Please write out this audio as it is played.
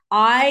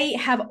I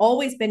have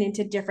always been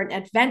into different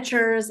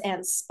adventures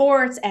and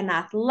sports and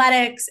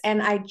athletics,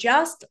 and I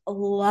just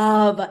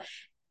love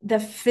the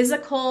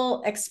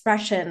physical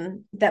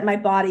expression that my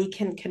body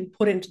can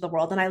put into the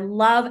world. And I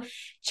love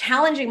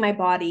challenging my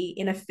body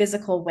in a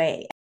physical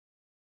way.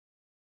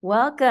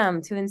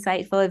 Welcome to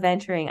Insightful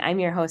Adventuring. I'm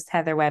your host,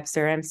 Heather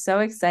Webster. I'm so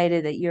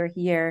excited that you're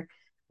here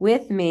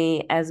with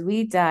me as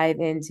we dive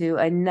into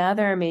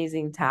another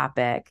amazing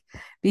topic.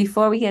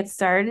 Before we get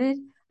started,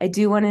 I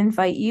do want to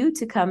invite you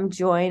to come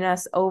join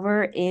us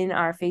over in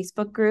our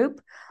Facebook group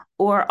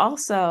or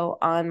also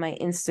on my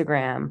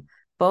Instagram,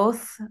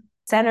 both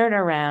centered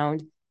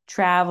around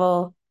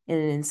travel in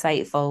an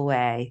insightful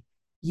way,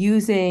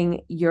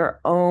 using your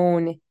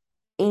own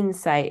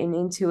insight and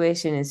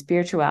intuition and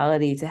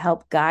spirituality to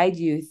help guide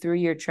you through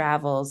your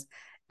travels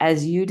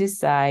as you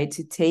decide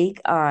to take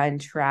on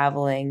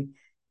traveling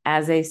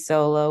as a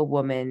solo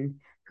woman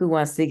who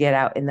wants to get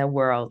out in the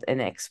world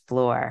and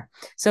explore.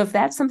 So, if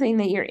that's something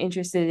that you're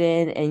interested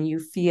in and you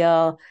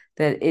feel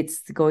that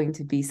it's going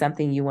to be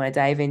something you want to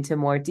dive into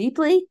more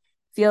deeply,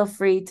 feel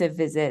free to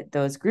visit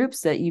those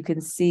groups that you can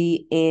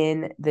see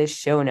in the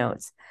show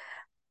notes.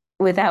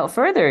 Without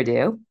further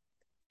ado,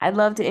 I'd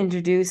love to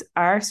introduce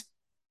our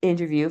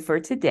interview for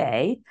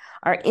today.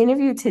 Our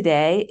interview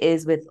today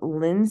is with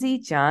Lindsay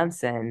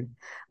Johnson.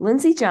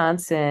 Lindsay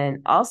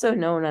Johnson, also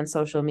known on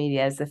social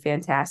media as the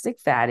Fantastic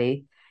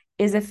Fatty,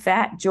 is a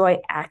fat joy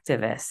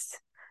activist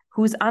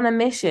who's on a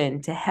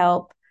mission to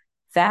help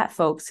fat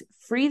folks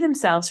free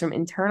themselves from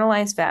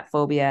internalized fat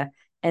phobia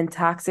and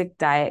toxic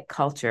diet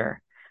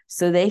culture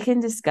so they can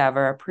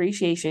discover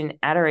appreciation,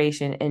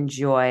 adoration, and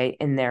joy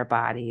in their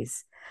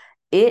bodies.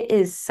 It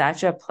is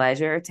such a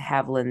pleasure to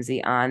have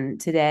Lindsay on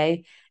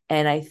today.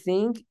 And I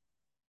think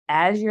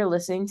as you're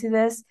listening to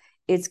this,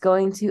 it's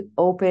going to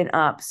open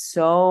up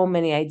so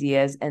many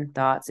ideas and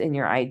thoughts in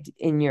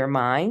your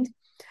mind.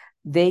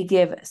 They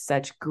give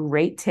such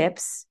great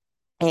tips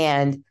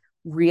and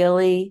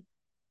really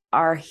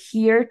are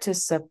here to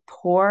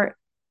support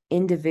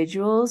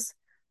individuals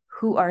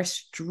who are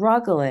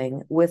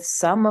struggling with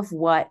some of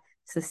what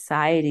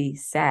society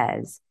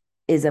says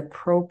is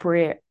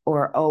appropriate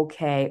or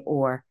okay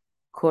or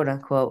quote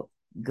unquote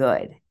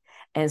good.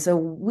 And so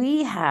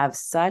we have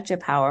such a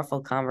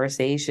powerful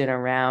conversation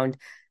around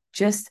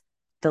just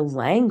the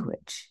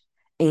language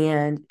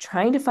and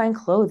trying to find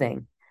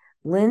clothing.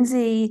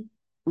 Lindsay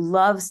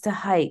loves to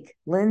hike.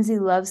 Lindsay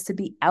loves to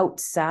be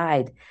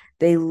outside.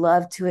 They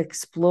love to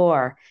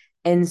explore.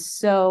 And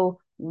so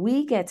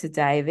we get to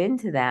dive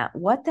into that,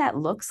 what that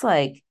looks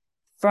like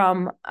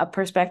from a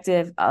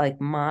perspective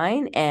like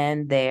mine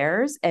and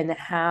theirs, and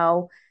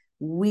how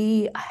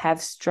we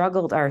have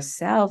struggled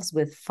ourselves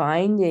with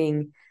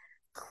finding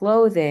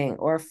clothing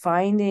or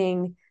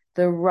finding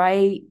the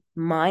right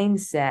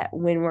mindset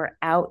when we're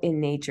out in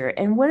nature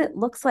and what it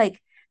looks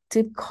like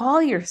to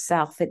call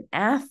yourself an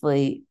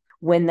athlete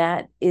when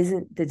that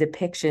isn't the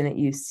depiction that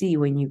you see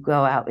when you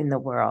go out in the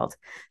world.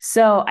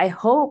 So I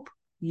hope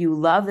you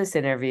love this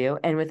interview.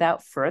 And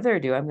without further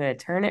ado, I'm going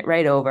to turn it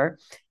right over.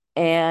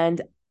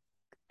 And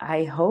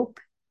I hope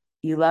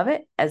you love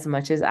it as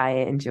much as I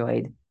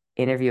enjoyed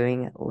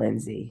interviewing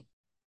Lindsay.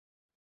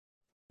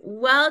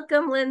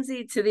 Welcome,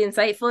 Lindsay, to the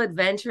Insightful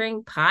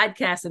Adventuring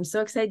podcast. I'm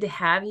so excited to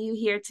have you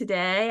here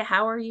today.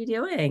 How are you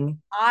doing?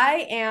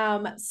 I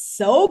am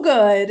so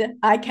good.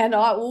 I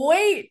cannot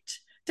wait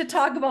to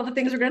talk about the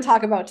things we're going to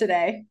talk about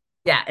today.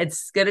 Yeah,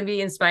 it's going to be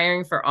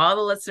inspiring for all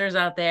the listeners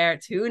out there.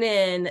 Tune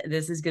in.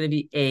 This is going to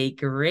be a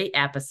great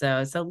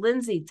episode. So,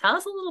 Lindsay, tell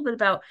us a little bit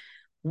about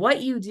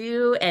what you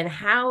do and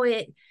how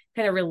it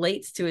kind of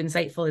relates to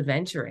insightful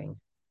adventuring.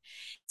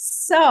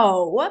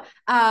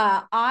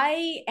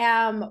 I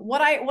am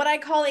what I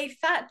call a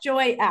fat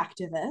joy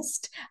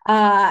activist,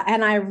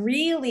 and I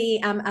really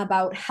am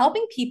about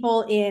helping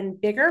people in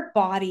bigger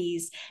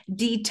bodies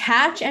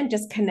detach and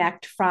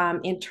disconnect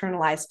from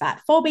internalized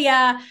fat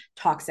phobia,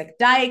 toxic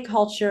diet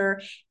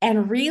culture,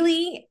 and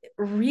really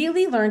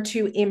learn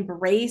to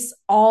embrace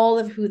all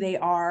of who they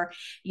are.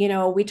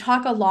 We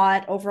talk a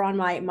lot over on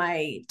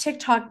my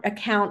TikTok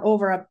account.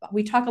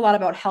 We talk a lot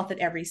about health at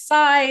every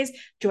size,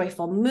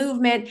 joyful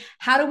movement.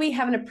 How do we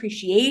have an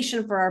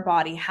appreciation for our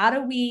body? How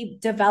do we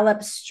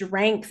develop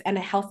strength and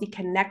a healthy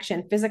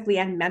connection physically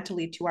and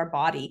mentally to our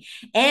body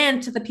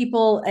and to the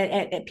people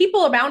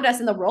around us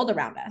and the world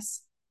around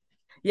us?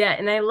 Yeah,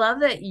 and I love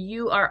that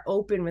you are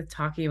open with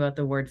talking about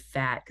the word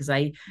fat because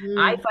I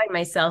Mm. find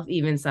myself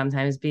even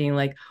sometimes being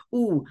like,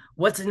 "Ooh,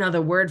 what's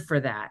another word for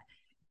that?"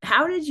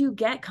 How did you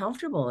get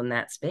comfortable in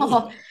that space?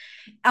 Oh,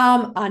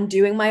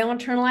 undoing my own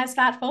internalized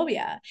fat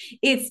phobia.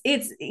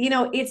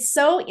 It's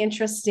so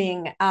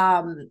interesting.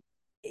 Back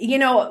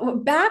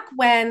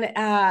when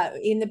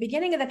in the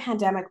beginning of the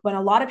pandemic, when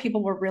a lot of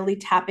people were really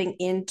tapping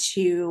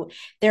into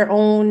their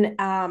own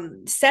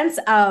sense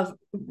of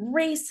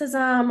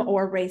racism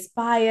or race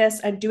bias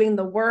and doing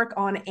the work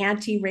on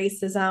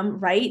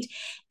anti-racism, right?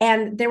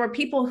 And there were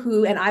people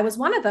who, and I was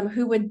one of them,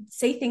 who would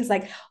say things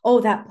like,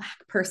 "Oh, that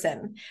Black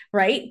person,"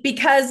 right?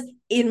 Because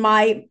in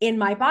my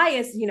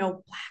bias,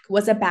 Black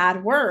was a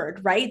bad word,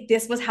 right?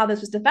 This was how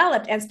this was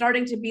developed, and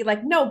starting to be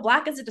like, no,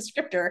 Black is a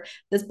descriptor,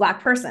 this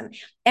Black person.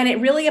 And it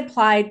really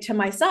applied to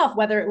myself,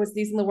 whether it was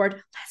using the word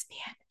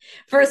lesbian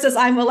versus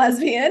I'm a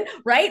lesbian,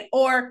 right?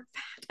 Or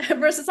fat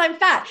versus I'm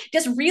fat.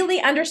 Just really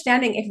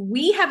understanding if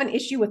we have an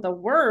issue with a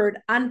word,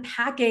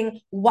 unpacking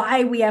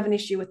why we have an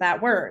issue with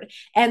that word.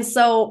 And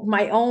so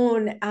my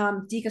own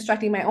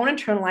deconstructing my own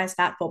internalized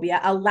fat phobia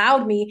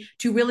allowed me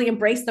to really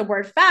embrace the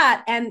word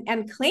fat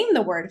and claim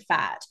the word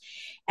fat.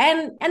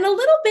 And a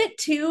little bit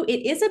too,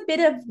 it is a bit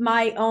of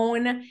my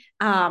own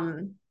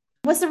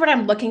what's the word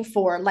I'm looking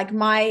for? Like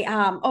my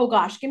oh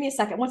gosh, give me a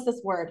second. What's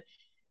this word?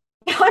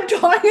 I'm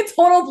drawing a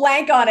total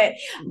blank on it.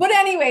 But,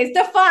 anyways,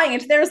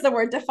 defiant. There's the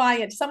word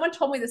defiant. Someone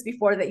told me this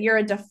before, that you're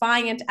a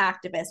defiant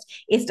activist.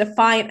 It's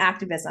defiant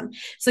activism.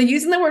 So,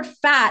 using the word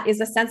fat is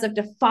a sense of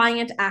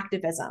defiant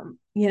activism,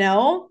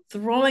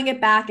 throwing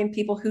it back in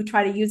people who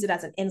try to use it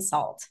as an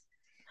insult.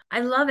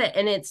 I love it.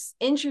 And it's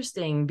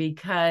interesting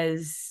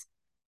because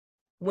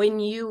when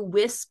you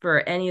whisper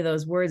any of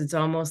those words, it's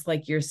almost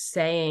like you're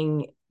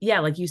saying,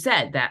 yeah, like you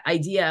said, that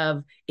idea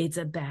of it's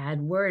a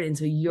bad word. And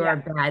so you're a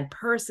bad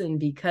person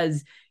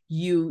because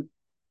you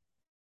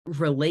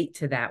relate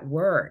to that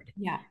word.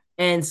 Yeah.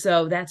 And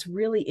so that's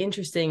really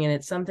interesting. And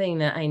it's something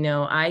that I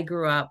know I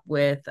grew up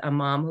with a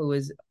mom who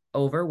was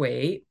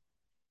overweight.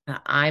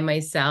 I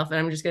myself, and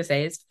I'm just going to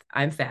say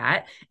I'm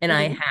fat, and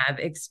I have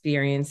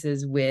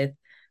experiences with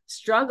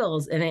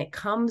struggles, and it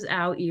comes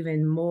out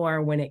even more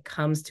when it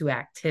comes to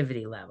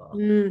activity level.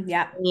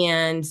 Yeah.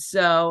 And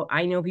so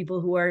I know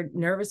people who are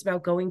nervous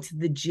about going to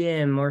the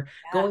gym or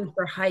going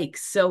for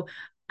hikes. So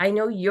I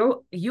know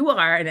you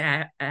are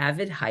an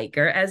avid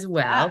hiker as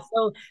well. Yeah.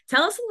 So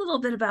tell us a little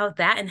bit about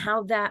that and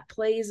how that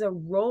plays a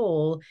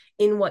role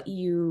in what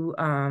you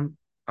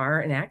are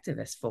an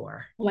activist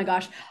for. Oh my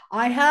gosh,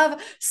 I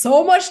have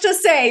so much to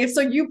say.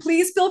 So you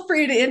please feel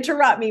free to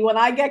interrupt me when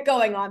I get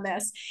going on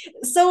this.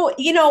 So,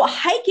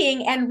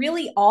 hiking and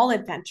really all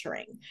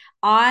adventuring.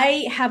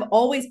 I have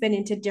always been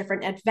into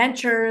different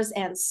adventures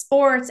and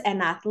sports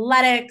and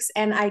athletics,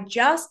 and I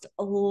just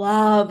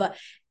love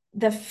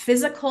the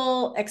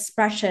physical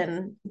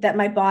expression that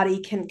my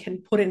body can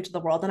put into the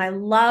world, and I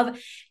love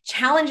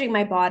challenging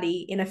my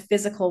body in a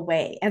physical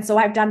way. And so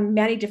I've done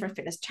many different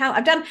fitness challenges.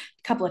 I've done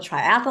a couple of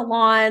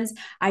triathlons.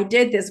 I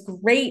did this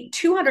great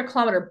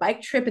 200-kilometer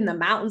bike trip in the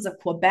mountains of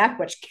Quebec,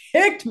 which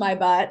kicked my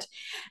butt.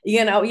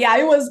 Yeah,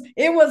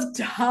 it was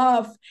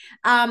tough.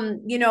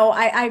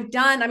 I've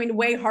done,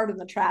 way harder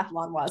than the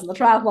triathlon was, and the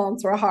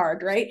triathlons were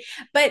hard, right?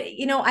 But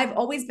I've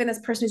always been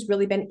this person who's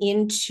really been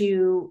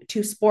into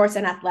sports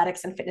and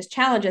athletics and fitness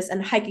challenges,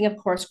 and hiking, of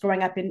course,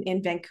 growing up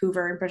in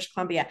Vancouver and British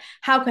Columbia.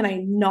 How can I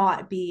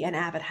not be an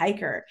avid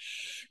hiker?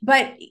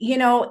 But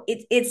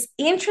it's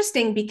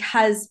interesting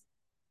because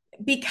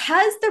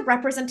the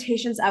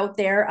representations out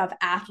there of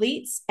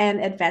athletes and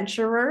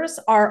adventurers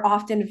are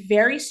often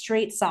very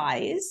straight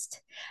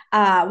sized,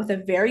 with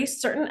a very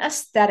certain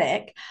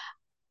aesthetic.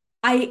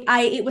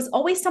 It was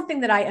always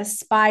something that I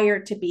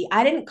aspired to be.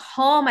 I didn't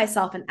call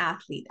myself an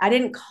athlete. I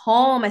didn't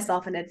call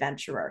myself an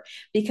adventurer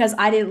because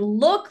I didn't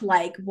look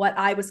like what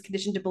I was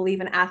conditioned to believe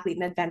an athlete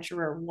and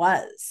adventurer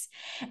was.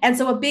 And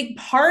so a big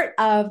part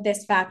of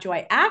this fat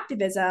joy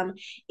activism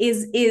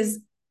is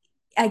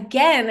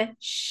again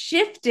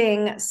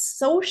shifting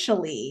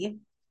socially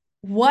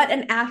what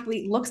an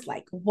athlete looks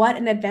like, what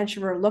an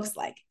adventurer looks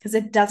like, because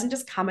it doesn't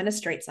just come in a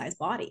straight size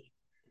body.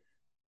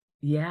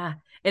 Yeah.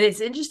 And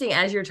it's interesting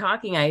as you're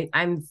talking,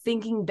 I'm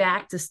thinking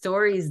back to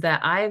stories that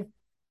I've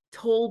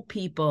told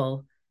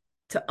people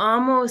to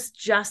almost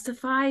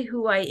justify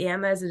who I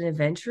am as an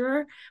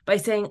adventurer by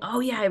saying, "Oh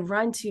yeah, I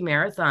run 2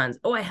 marathons.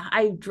 Oh,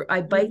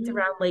 I biked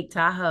around Lake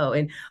Tahoe."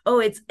 And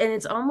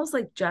it's almost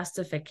like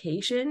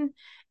justification.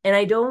 And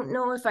I don't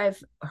know if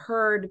I've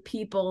heard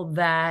people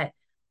that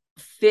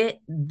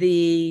fit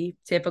the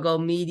typical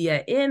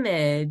media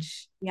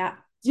image Yeah.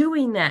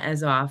 doing that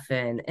as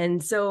often.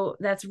 And so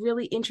that's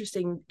really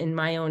interesting in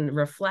my own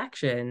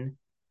reflection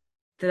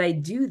that I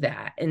do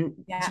that. And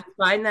do Yeah. you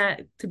find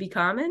that to be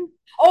common?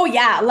 Oh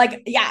yeah,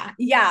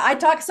 yeah.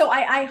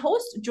 I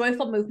host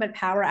Joyful Movement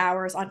Power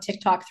Hours on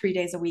TikTok 3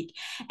 days a week.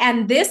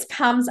 And this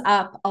comes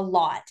up a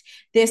lot.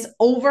 This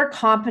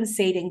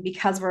overcompensating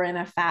because we're in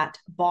a fat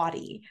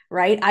body,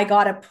 right? I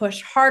gotta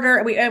push harder.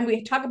 And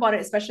we talk about it,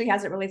 especially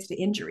as it relates to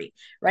injury,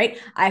 right?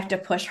 I have to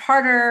push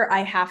harder.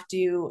 I have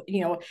to,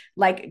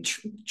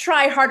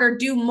 try harder,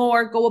 do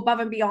more, go above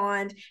and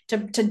beyond to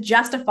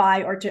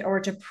justify or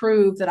to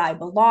prove that I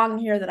belong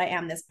here, that I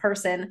am this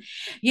person.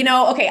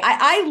 Okay,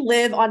 I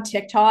live on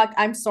TikTok.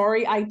 I'm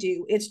sorry, I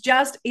do. It's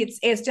just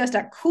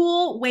a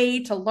cool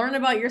way to learn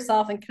about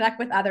yourself and connect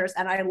with others,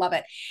 and I love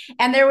it.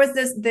 And there was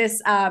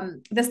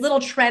this little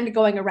trend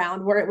going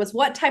around where it was,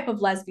 what type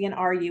of lesbian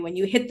are you? And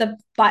you hit the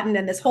button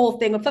and this whole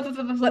thing would flip, flip,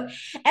 flip, flip, flip.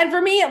 And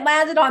for me, it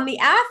landed on the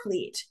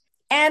athlete.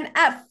 And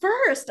at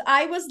first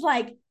I was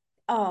like,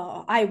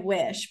 oh, I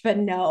wish, but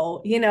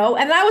no, and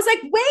I was like,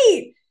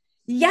 wait,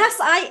 yes,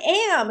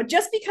 I am.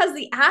 Just because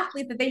the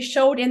athlete that they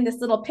showed in this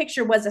little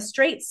picture was a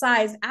straight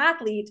sized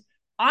athlete,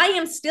 I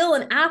am still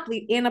an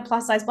athlete in a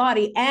plus size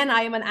body, and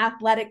I am an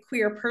athletic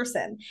queer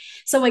person.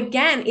 So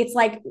again, it's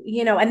like,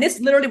 and this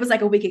literally was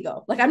like a week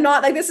ago. Like, I'm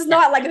not like, this is Yeah.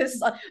 not like this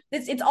is,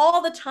 it's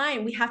all the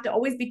time. We have to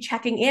always be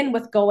checking in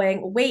with going,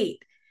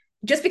 wait,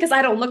 just because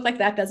I don't look like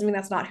that doesn't mean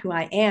that's not who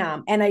I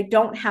am. And I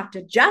don't have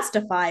to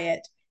justify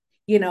it,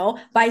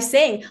 by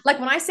saying, like,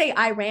 when I say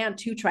I ran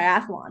 2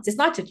 triathlons, it's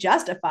not to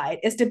justify it,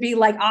 it's to be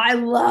like, I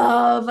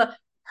love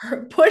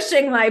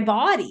pushing my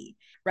body,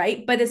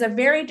 right? But it's a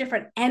very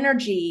different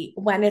energy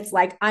when it's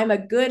like, I'm a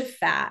good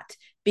fat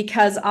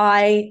because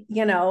I,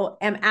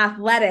 am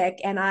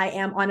athletic and I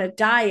am on a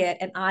diet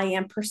and I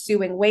am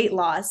pursuing weight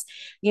loss,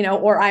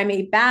 or I'm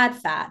a bad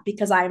fat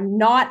because I'm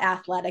not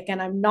athletic and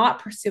I'm not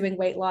pursuing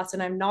weight loss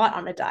and I'm not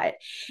on a diet.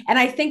 And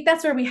I think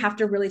that's where we have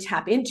to really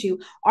tap into.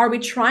 Are we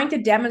trying to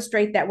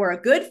demonstrate that we're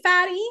a good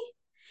fatty,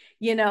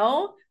 you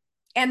know?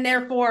 And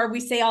therefore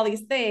we say all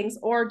these things,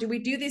 or do we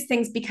do these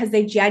things because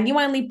they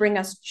genuinely bring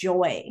us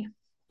joy?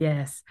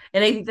 Yes.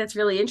 And I think that's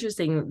really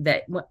interesting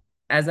that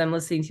as I'm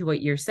listening to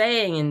what you're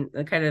saying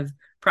and kind of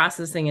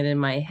processing it in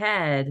my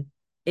head,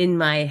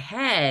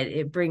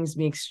 it brings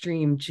me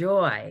extreme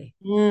joy.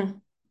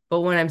 Mm, But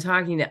when I'm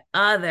talking to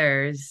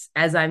others,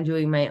 as I'm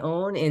doing my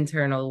own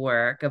internal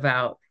work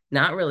about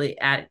not really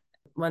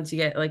once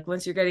you're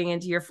getting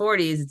into your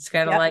 40s, it's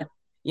kind of yep. like,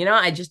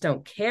 I just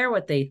don't care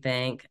what they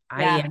think.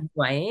 I Yeah. am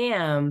who I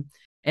am.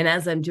 And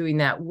as I'm doing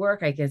that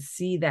work, I can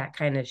see that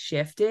kind of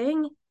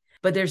shifting.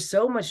 But there's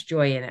so much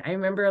joy in it. I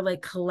remember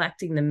like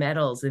collecting the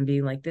medals and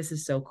being like, this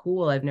is so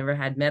cool. I've never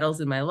had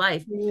medals in my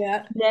life.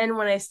 Yeah. Then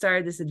when I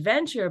started this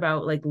adventure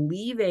about like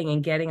leaving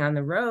and getting on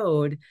the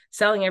road,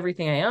 selling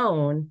everything I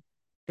own,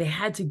 they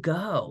had to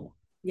go.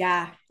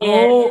 Yeah.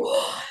 And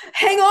Oh,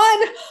 hang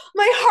on.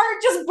 My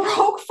heart just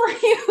broke for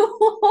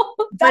you.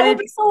 but That would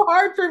be it's so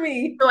hard for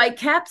me. so I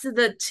kept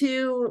my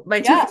two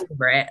Yeah.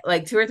 favorite,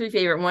 like two or three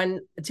favorite one.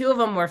 Two of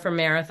them were from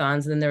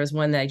marathons, and then there was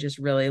one that I just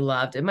really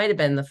loved. It might have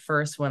been the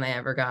first one I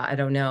ever got. I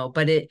don't know,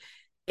 but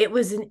it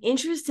was an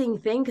interesting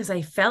thing because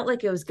I felt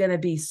like it was going to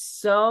be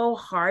so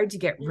hard to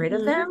get rid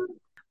of Mm-hmm. them.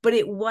 But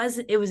it was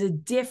a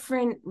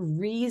different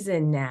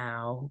reason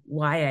now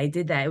why I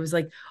did that. It was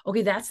like,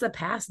 okay, that's the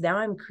past. Now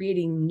I'm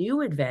creating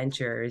new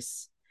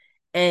adventures.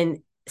 And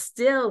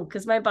still,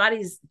 because my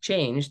body's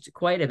changed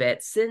quite a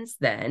bit since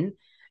then,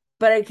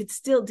 but I could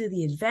still do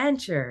the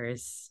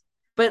adventures.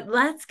 But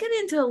let's get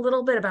into a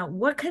little bit about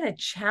what kind of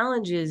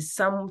challenges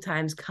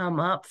sometimes come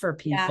up for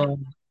Yeah. people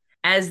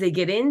as they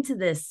get into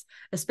this,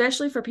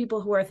 especially for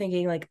people who are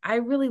thinking, like, I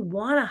really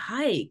want to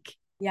hike,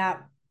 Yeah.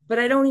 but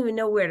I don't even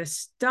know where to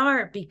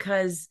start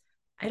because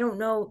I don't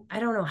know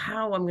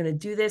how I'm going to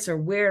do this or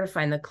where to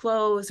find the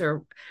clothes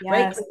or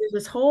right. Yes. There's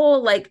this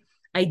whole like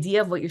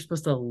idea of what you're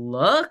supposed to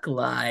look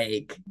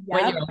like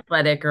when Yep. you're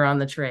athletic or on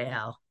the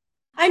trail.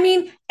 I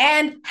mean,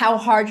 and how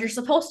hard you're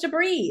supposed to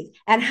breathe,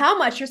 and how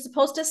much you're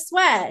supposed to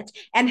sweat,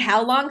 and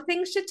how long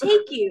things should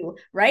take you,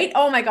 right?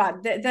 Oh my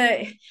God.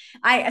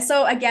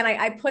 So again,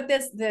 I put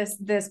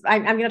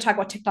I'm going to talk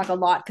about TikTok a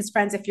lot because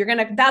friends, if you're going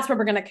to, that's where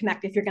we're going to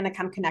connect. If you're going to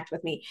come connect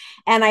with me.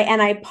 And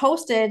I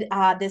posted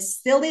this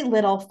silly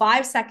little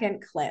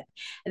 5-second clip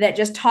that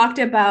just talked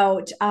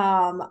about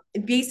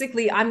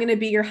basically, I'm going to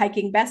be your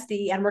hiking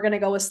bestie and we're going to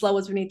go as slow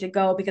as we need to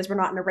go because we're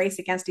not in a race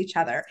against each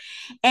other.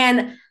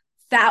 And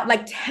that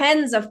like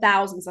tens of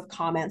thousands of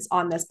comments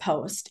on this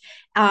post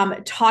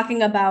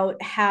talking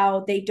about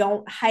how they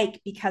don't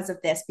hike because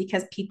of this,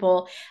 because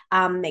people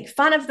make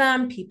fun of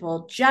them,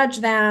 people judge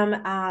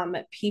them,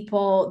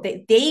 people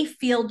they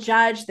feel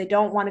judged, they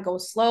don't want to go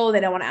slow, they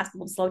don't want to ask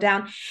people to slow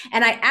down.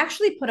 And I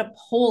actually put a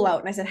poll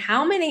out and I said,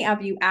 how many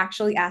of you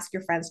actually ask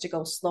your friends to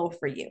go slow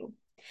for you?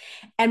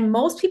 And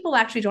most people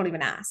actually don't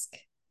even ask.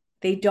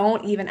 They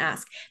don't even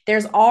ask.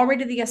 There's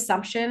already the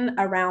assumption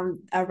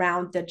around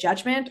the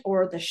judgment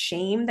or the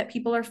shame that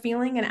people are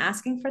feeling and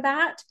asking for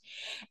that.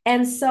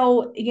 And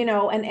so,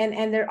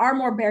 and there are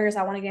more barriers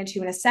I want to get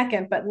into in a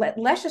second, but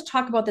let's just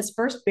talk about this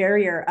first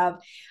barrier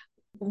of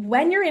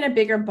when you're in a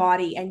bigger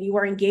body and you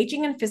are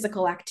engaging in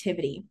physical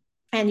activity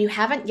and you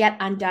haven't yet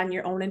undone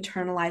your own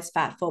internalized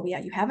fat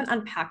phobia, you haven't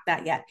unpacked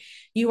that yet,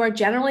 you are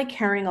generally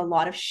carrying a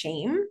lot of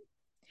shame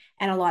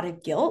and a lot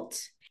of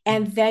guilt.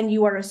 And then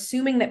you are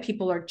assuming that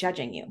people are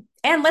judging you.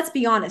 And let's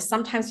be honest,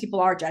 sometimes people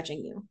are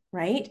judging you,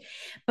 right?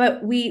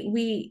 But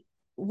we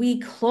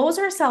close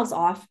ourselves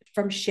off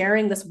from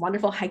sharing this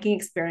wonderful hiking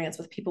experience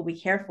with people we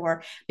care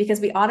for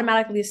because we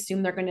automatically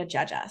assume they're going to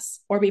judge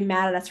us or be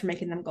mad at us for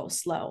making them go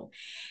slow.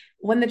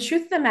 When the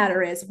truth of the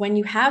matter is, when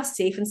you have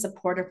safe and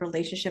supportive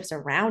relationships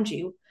around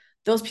you,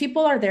 those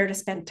people are there to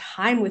spend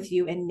time with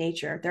you in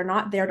nature. They're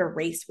not there to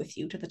race with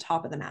you to the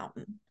top of the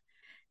mountain,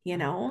 you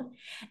know?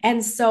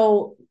 And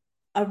so,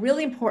 a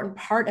really important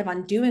part of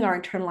undoing our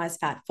internalized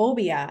fat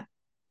phobia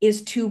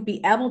is to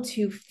be able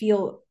to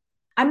feel.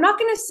 I'm not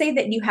going to say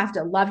that you have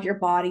to love your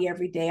body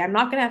every day. I'm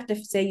not going to have to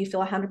say you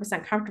feel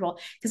 100% comfortable,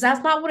 because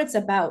that's not what it's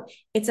about.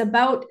 It's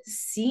about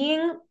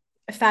seeing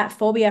fat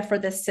phobia for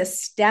the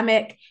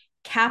systemic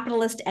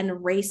capitalist and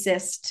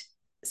racist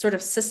sort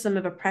of system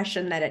of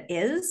oppression that it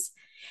is,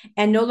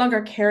 and no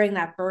longer carrying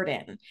that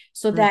burden,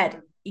 so that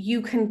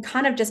you can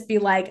kind of just be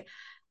like,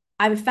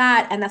 I'm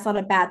fat and that's not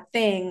a bad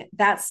thing.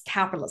 That's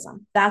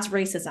capitalism. That's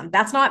racism.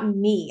 That's not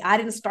me. I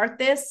didn't start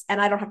this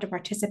and I don't have to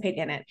participate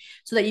in it.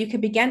 So that you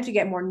can begin to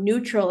get more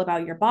neutral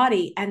about your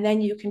body. And then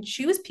you can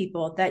choose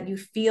people that you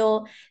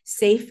feel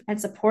safe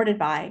and supported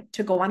by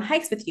to go on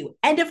hikes with you.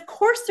 And of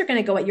course, they're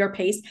going to go at your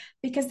pace,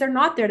 because they're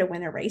not there to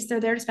win a race. They're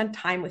there to spend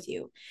time with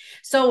you.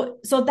 So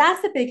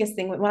that's the biggest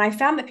thing. When I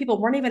found that people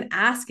weren't even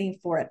asking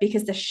for it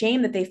because the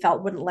shame that they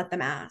felt wouldn't let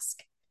them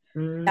ask.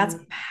 That's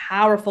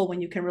powerful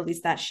when you can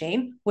release that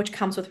shame, which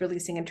comes with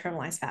releasing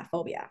internalized fat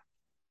phobia.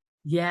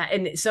 Yeah.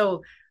 And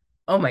so,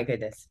 oh my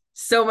goodness,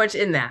 so much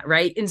in that,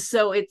 right? And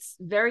so it's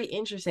very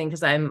interesting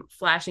because I'm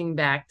flashing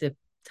back to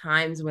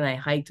times when I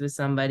hiked with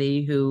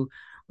somebody who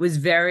was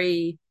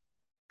very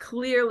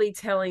clearly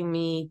telling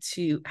me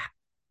to,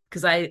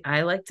 because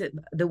I like to,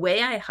 the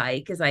way I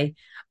hike is I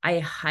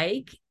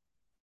hike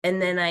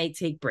and then I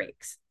take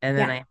breaks, and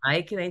then Yeah. I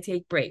hike and I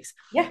take breaks,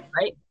 Yeah.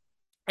 right?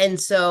 And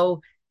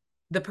so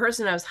the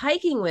person I was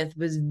hiking with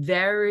was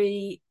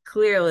very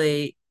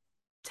clearly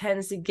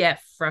tends to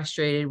get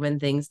frustrated when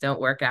things don't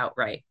work out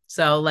right.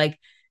 So like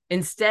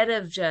instead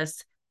of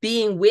just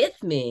being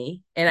with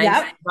me, and I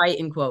Yep. say right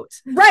in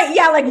quotes. Right.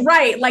 Yeah. Like,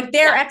 right. Like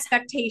their Yeah. Yeah.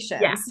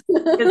 expectations.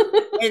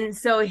 And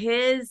so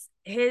his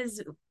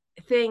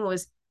thing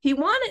was he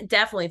wanted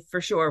definitely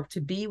for sure to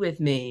be with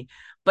me,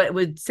 but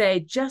would say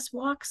just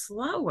walk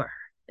slower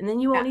and then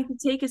you won't Yeah. need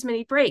to take as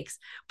many breaks.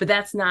 But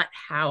that's not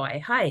how I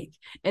hike.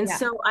 And Yeah.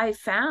 so I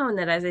found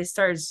that as I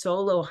started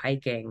solo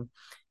hiking,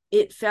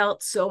 it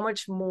felt so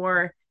much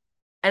more,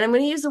 and I'm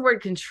going to use the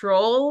word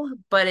control,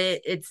 but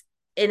it's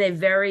in a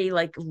very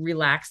like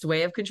relaxed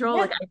way of control.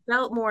 Like Yeah. I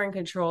felt more in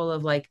control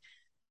of like,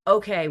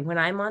 okay, when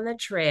I'm on the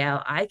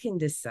trail, I can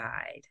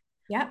decide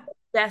Yeah.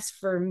 best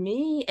for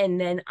me.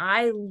 And then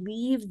I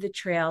leave the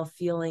trail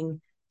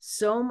feeling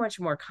so much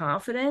more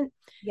confident.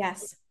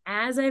 Yes.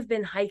 As I've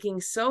been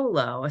hiking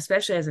solo,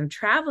 especially as I'm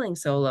traveling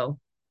solo,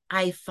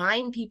 I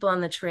find people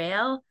on the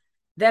trail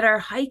that are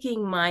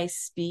hiking my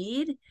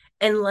speed.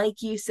 And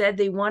like you said,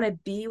 they want to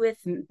be with,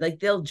 like,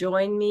 they'll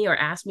join me or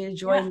ask me to Yeah.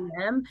 join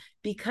them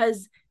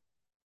because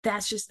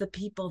that's just the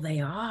people they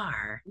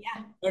are.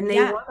 Yeah. And they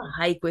Yeah. want to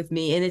hike with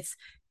me. And it's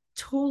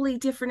totally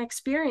different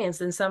experience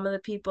than some of the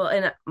people.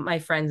 And my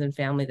friends and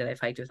family that I've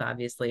hiked with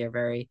obviously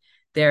are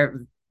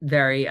they're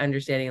very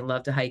understanding and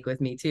love to hike with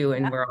me too.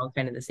 And Yeah. we're all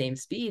kind of the same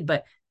speed.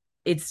 But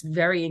it's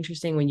very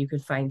interesting when you can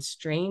find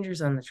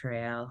strangers on the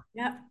trail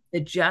Yeah.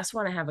 that just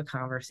want to have a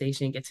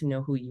conversation and get to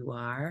know who you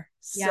are.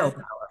 So Yeah.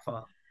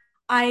 powerful.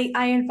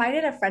 I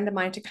invited a friend of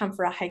mine to come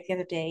for a hike the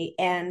other day,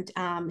 and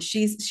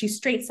she's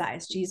straight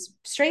size. She's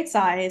straight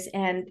size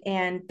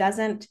and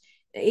doesn't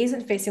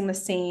isn't facing the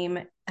same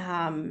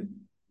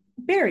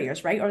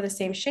barriers, right, or the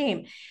same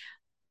shame.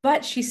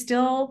 But she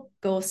still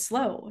goes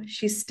slow.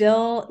 She's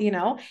still,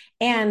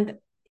 and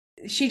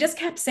she just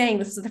kept saying,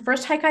 this is the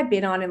first hike I've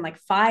been on in like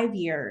 5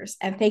 years.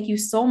 And thank you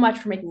so much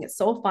for making it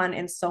so fun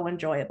and so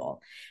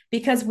enjoyable.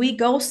 Because we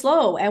go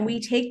slow and we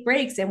take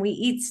breaks and we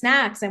eat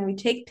snacks and we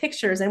take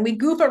pictures and we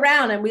goof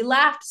around and we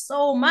laughed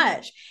so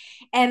much.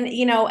 And,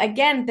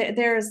 again,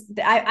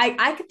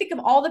 I could think of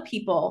all the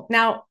people.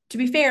 Now, to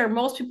be fair,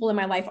 most people in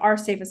my life are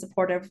safe and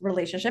supportive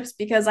relationships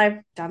because I've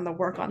done the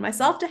work on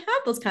myself to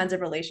have those kinds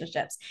of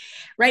relationships.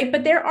 Right.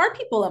 But there are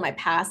people in my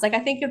past. Like I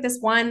think of this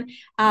one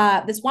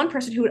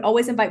person who would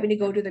always invite me to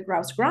go to the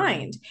grouse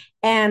grind.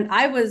 And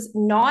I was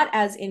not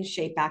as in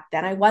shape back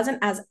then. I wasn't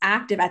as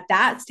active at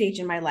that stage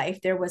in my life.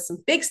 There was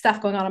some big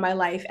stuff going on in my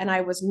life, and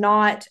I was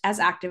not as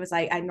active as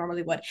I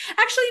normally would.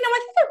 Actually, I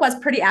think I was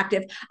pretty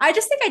active. I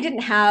just think I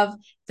didn't have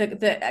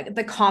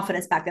the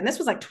confidence back then. This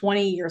was like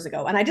 20 years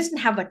ago, and I just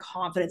didn't have the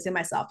confidence in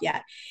myself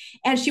yet.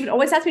 And she would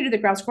always ask me to do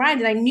the grouse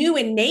grind, and I knew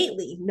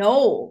innately,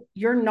 no,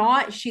 you're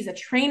not. She's a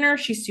trainer.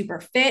 She's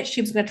super fit.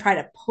 She was going to try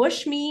to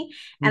push me,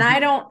 and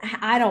Mm-hmm.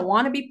 I don't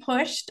want to be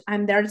pushed.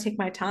 I'm there to take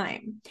my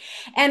time.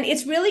 And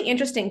it's really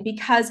interesting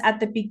because at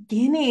the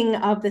beginning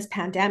of this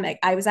pandemic,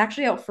 I was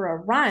actually out for a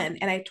run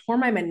and I tore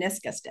my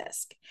meniscus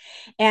disc.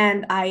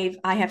 And I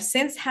have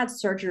since had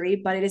surgery,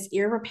 but it is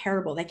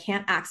irreparable. They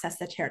can't access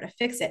the tear to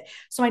fix it.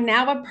 So I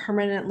now have a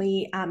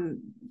permanently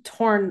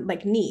torn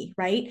like knee,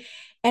 right?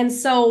 And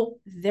so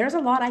there's a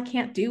lot I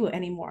can't do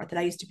anymore that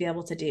I used to be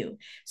able to do.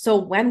 So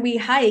when we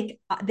hike,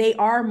 they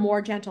are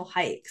more gentle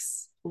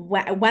hikes.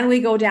 When we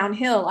go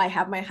downhill, I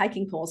have my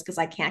hiking poles because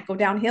I can't go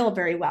downhill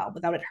very well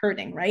without it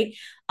hurting, right?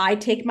 I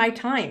take my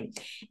time.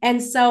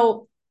 And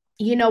so,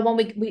 when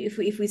if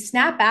we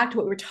snap back to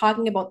what we were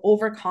talking about,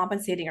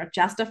 overcompensating or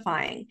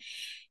justifying,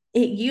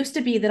 it used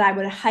to be that I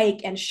would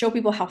hike and show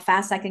people how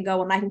fast I can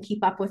go and I can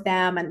keep up with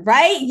them. And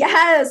right,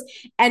 yes.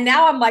 And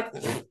now I'm like,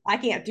 I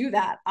can't do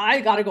that. I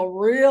got to go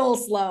real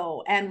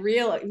slow and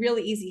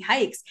really easy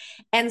hikes.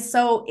 And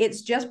so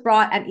it's just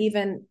brought an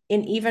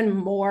even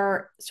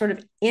more sort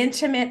of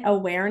intimate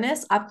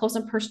awareness, up close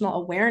and personal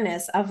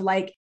awareness of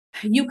like,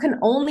 you can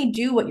only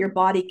do what your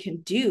body can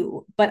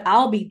do, but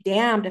I'll be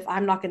damned if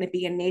I'm not going to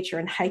be in nature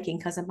and hiking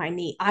because of my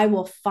knee. I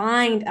will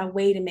find a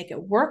way to make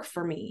it work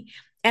for me.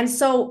 And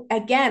so,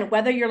 again,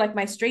 whether you're like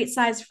my straight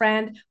size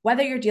friend,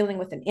 whether you're dealing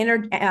with an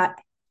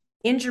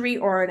injury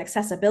or an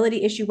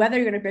accessibility issue, whether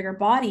you're in a bigger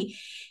body,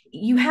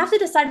 you have to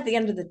decide at the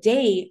end of the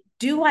day,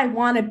 do I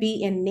want to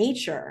be in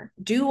nature?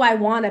 Do I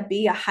want to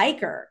be a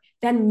hiker?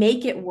 Then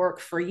make it work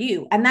for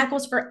you. And that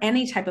goes for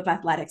any type of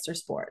athletics or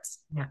sports.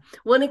 Yeah.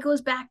 Well, and it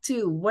goes back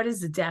to what is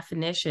the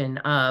definition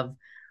of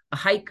a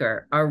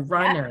hiker, a Yeah.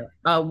 runner,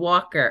 a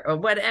walker, or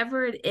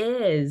whatever it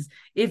is.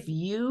 If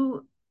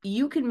you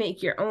can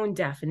make your own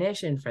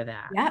definition for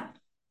that Yeah.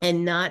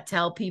 and not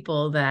tell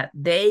people that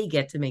they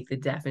get to make the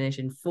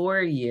definition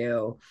for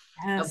you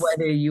of Yes.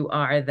 whether you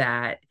are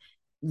that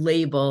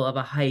label of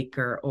a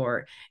hiker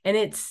or and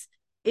it's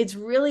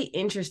really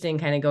interesting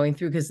kind of going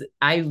through because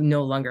I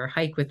no longer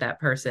hike with that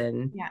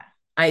person. Yeah.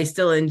 I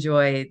still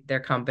enjoy their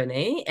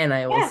company and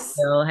I will Yes.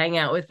 still hang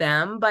out with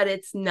them, but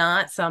it's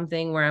not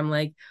something where I'm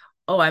like,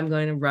 oh, I'm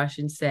going to rush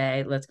and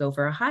say, let's go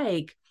for a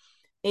hike.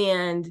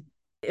 And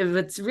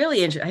it's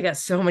really interesting. I got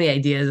so many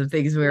ideas of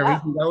things where we Yeah.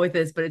 can go with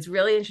this, but it's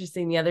really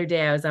interesting. The other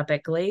day I was up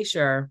at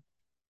Glacier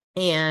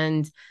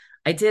and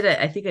I did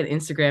I think an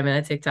Instagram and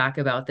a TikTok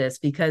about this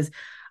because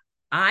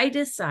I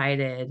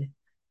decided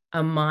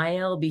a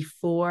mile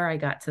before I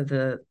got to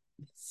the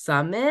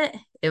summit.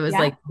 It was Yeah.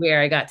 like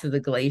where I got to the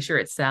glacier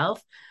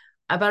itself.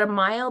 About a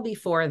mile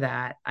before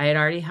that, I had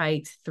already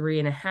hiked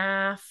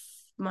 3.5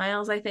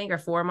 miles, I think, or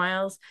 4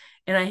 miles.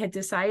 And I had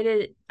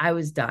decided I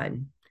was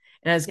done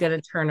and I was Yeah.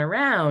 going to turn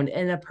around.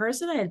 And a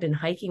person I had been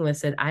hiking with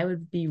said, I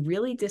would be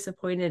really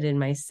disappointed in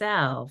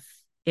myself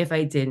if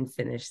I didn't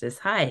finish this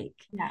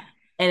hike. Yeah.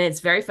 And it's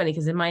very funny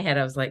because in my head,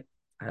 I was like,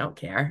 I don't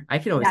care. I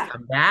can always Yeah.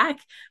 come back.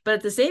 But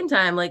at the same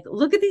time, like,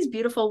 look at these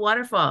beautiful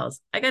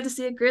waterfalls. I got to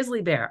see a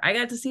grizzly bear. I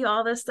got to see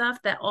all this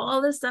stuff that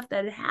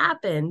had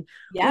happened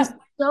was Yeah.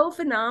 so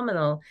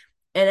phenomenal.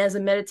 And as a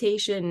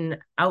meditation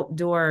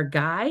outdoor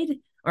guide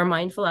or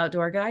mindful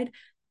outdoor guide,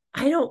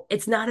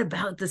 it's not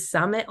about the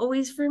summit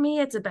always for me.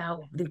 It's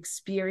about the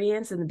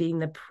experience and being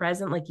the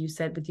present, like you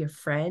said, with your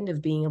friend,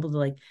 of being able to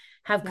like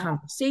have Yeah.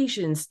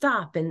 conversations,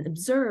 stop and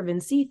observe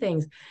and see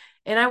things.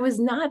 And I was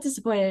not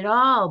disappointed at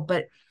all,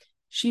 but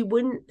she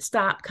wouldn't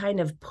stop kind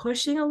of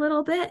pushing a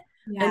little bit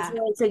Yeah.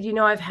 until I said,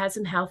 I've had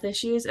some health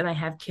issues and I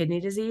have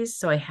kidney disease.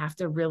 So I have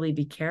to really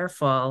be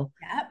careful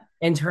Yeah.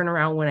 and turn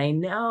around when I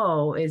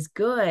know is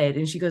good.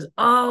 And she goes,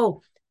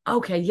 oh,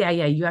 okay. Yeah.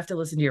 Yeah. You have to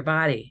listen to your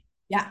body.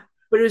 Yeah.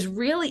 But it was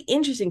really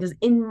interesting because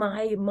in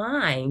my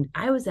mind,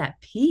 I was at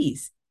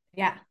peace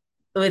Yeah.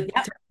 with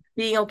Yeah.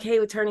 being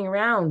okay with turning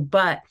around.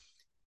 But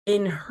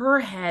in her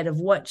head of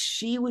what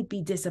she would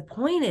be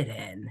disappointed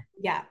in,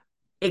 Yeah.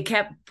 it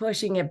kept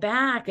pushing it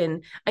back.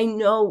 And I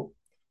know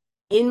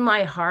in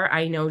my heart,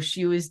 I know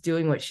she was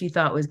doing what she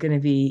thought was going to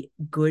be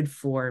good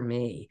for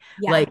me.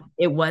 Yeah. Like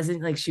it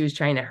wasn't like she was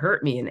trying to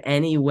hurt me in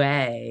any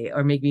way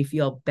or make me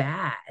feel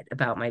bad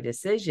about my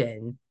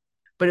decision,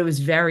 but it was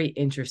very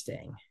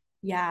interesting.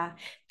 Yeah.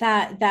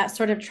 That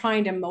sort of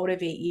trying to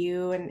motivate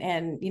you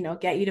and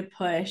get you to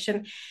push.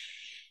 And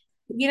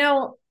you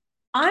know,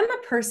 I'm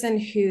a person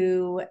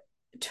who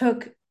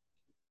took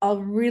a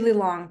really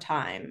long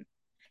time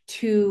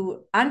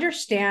to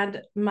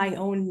understand my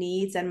own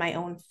needs and my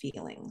own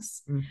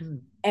feelings Mm-hmm.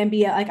 and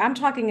be like, I'm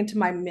talking into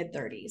my mid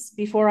 30s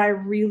before I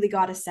really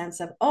got a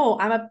sense of, oh,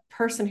 I'm a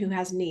person who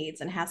has needs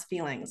and has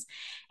feelings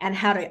and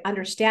how to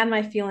understand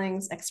my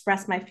feelings,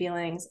 express my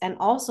feelings, and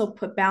also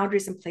put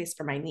boundaries in place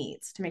for my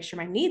needs to make sure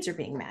my needs are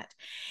being met.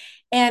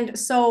 And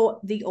so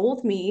the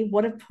old me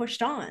would have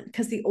pushed on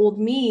because the old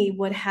me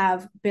would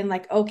have been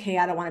like, okay,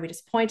 I don't want to be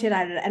disappointed.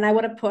 And I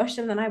would have pushed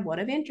and then I would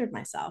have injured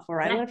myself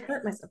or I would have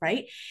hurt myself.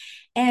 Right.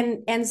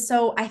 And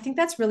so I think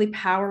that's really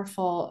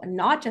powerful,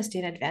 not just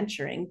in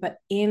adventuring, but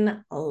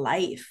in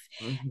life.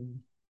 Mm-hmm.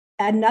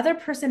 Another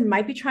person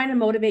might be trying to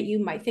motivate you,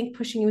 might think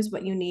pushing you is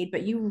what you need,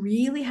 but you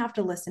really have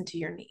to listen to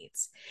your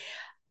needs.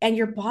 And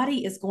your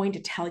body is going to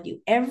tell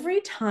you.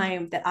 Every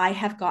time that I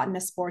have gotten a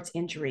sports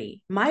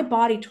injury, my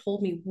body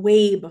told me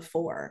way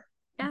before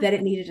Yeah. that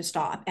it needed to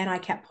stop. And I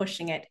kept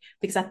pushing it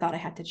because I thought I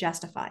had to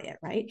justify it.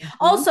 Right. Mm-hmm.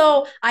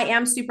 Also, I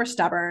am super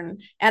stubborn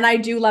and I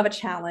do love a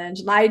challenge.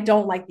 And I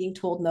don't like being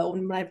told no.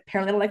 And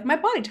apparently, like my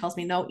body tells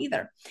me no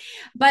either.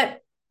 But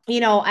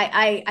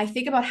I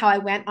think about how I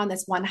went on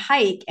this one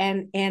hike,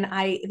 and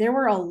I there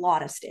were a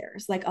lot of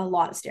stairs, like a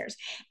lot of stairs.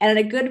 And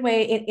in a good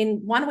way,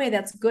 in one way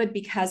that's good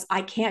because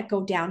I can't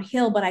go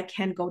downhill, but I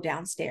can go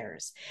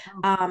downstairs.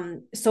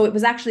 Oh, So it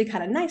was actually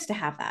kind of nice to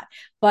have that.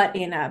 But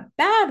in a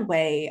bad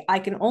way, I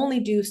can only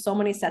do so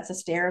many sets of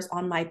stairs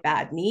on my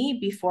bad knee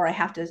before I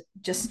have to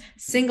just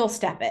single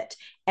step it.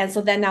 And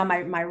so then now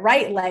my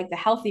right leg, the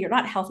healthy or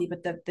not healthy,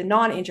 but the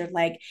non-injured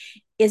leg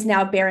is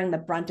now bearing the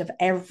brunt of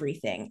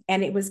everything.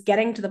 And it was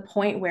getting to the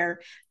point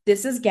where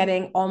this is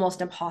getting almost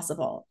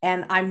impossible.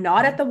 And I'm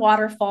not at the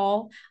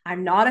waterfall.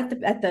 I'm not at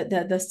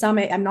the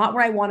summit. I'm not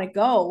where I want to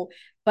go.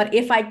 But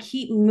if I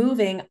keep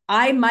moving,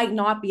 I might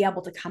not be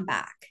able to come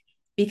back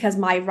because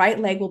my right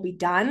leg will be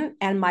done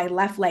and my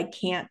left leg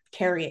can't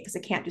carry it because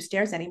it can't do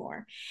stairs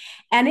anymore.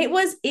 And it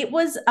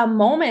was a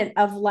moment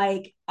of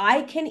like,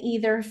 I can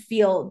either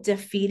feel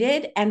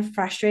defeated and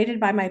frustrated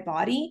by my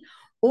body,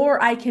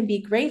 or I can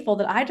be grateful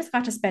that I just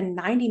got to spend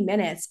 90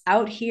 minutes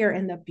out here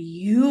in the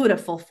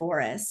beautiful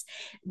forest,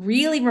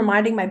 really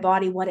reminding my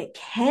body what it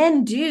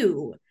can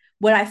do,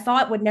 what I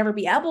thought would never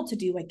be able to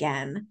do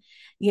again.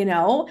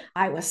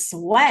 I was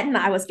sweating,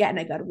 I was getting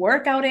a good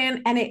workout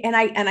in, and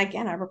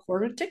again, I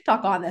recorded a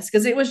TikTok on this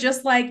because it was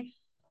just like,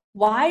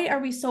 why are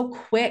we so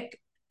quick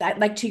that,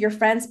 like, to your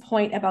friend's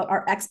point about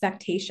our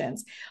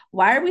expectations,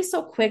 why are we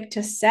so quick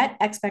to set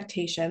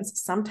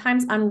expectations,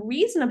 sometimes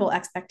unreasonable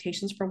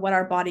expectations for what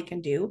our body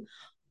can do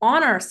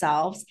on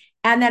ourselves,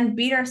 and then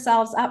beat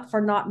ourselves up for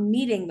not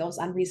meeting those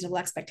unreasonable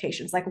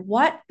expectations? Like,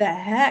 what the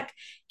heck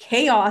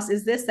chaos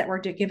is this that we're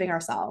giving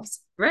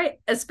ourselves? right.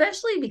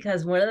 Especially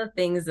because one of the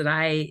things that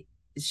I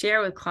share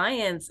with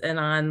clients and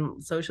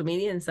on social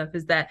media and stuff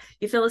is that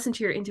you have to listen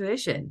to your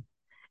intuition.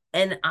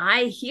 And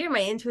I hear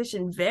my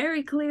intuition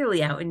very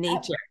clearly out in Yep.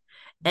 nature.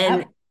 And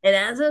Yep. and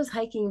as I was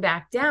hiking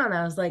back down,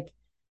 I was like,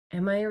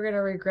 am I ever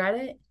gonna regret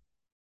it?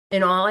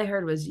 And all I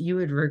heard was, you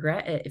would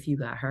regret it if you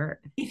got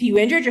hurt. If you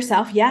injured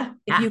yourself, yeah.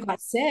 If Yeah. you got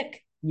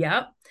sick,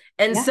 Yep.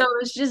 And yeah. so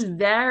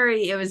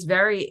it was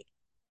very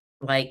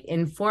like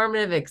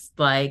informative,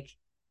 like,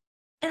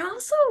 and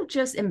also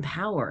just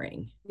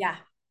empowering Yeah.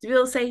 to be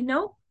able to say,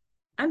 nope,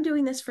 I'm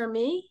doing this for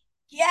me.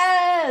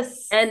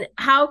 Yes. And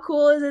how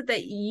cool is it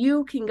that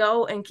you can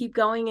go and keep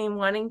going and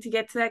wanting to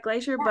get to that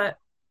glacier, Yeah. but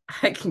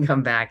I can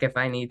come back if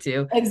I need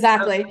to.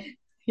 Exactly.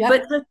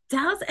 But Yep.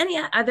 tell us,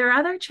 are there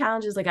other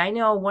challenges? Like, I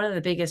know one of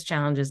the biggest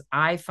challenges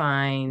I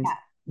find Yeah.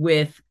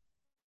 with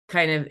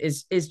kind of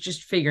is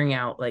just figuring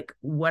out like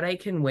what I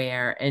can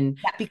wear. And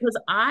Yeah. because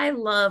I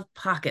love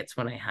pockets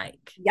when I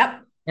hike.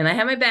 Yep. And I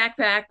have my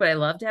backpack, but I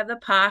love to have the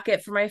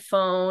pocket for my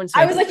phone. So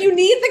I I was like, you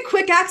need the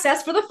quick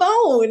access for the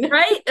phone.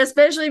 right,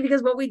 especially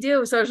because what we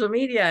do, social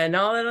media and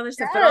all that other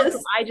stuff. But also,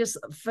 Yes. I just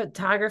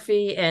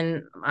photography,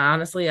 and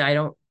honestly, I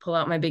don't pull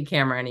out my big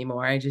camera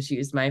anymore. I just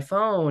use my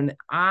phone.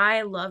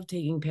 I love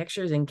taking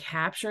pictures and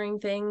capturing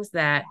things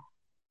that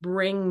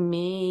bring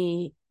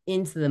me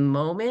into the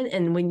moment.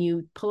 And when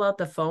you pull out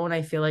the phone,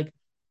 I feel like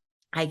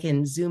I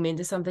can zoom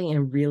into something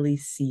and really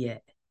see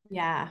it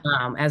Yeah.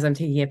 as I'm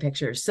taking a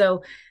picture.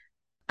 So,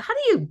 how do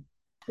you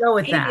go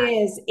with It that?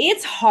 is.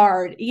 It's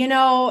hard, and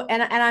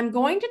I'm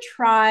going to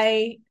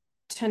try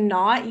to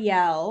not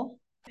yell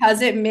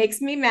because it makes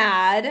me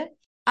mad.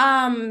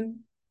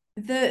 Um,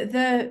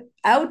 the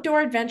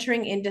outdoor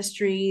adventuring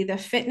industry, the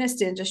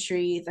fitness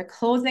industry, the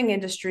clothing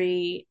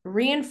industry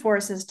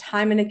reinforces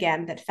time and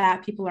again that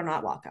fat people are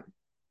not welcome.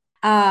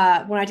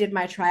 When I did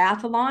my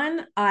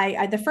triathlon,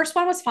 I the first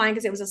one was fine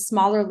because it was a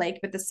smaller lake,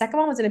 but the second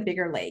one was in a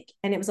bigger lake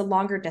and it was a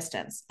longer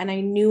distance. And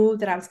I knew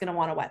that I was going to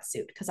want a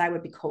wetsuit because I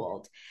would be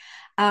cold.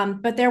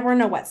 But there were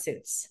no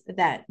wetsuits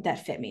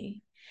that fit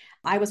me.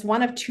 I was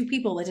one of two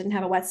people that didn't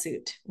have a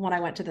wetsuit when I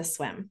went to the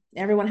swim.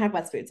 Everyone had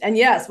wetsuits. And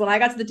yes, when I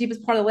got to the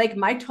deepest part of the lake,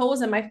 my toes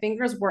and my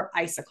fingers were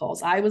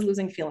icicles. I was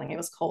losing feeling. It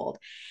was cold.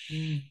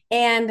 Mm,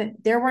 And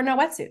there were no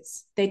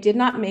wetsuits. They did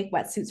not make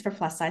wetsuits for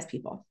plus size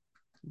people.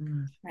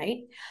 mm,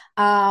 Right.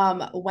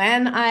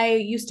 When I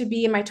used to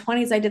be in my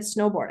 20s, I did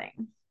snowboarding.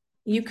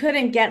 You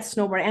couldn't get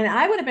snowboarding. And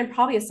I would have been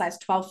probably a size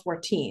 12,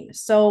 14.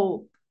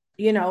 So,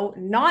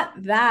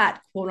 not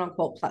that quote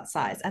unquote plus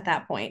size at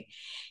that point.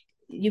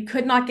 You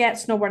could not get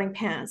snowboarding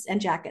pants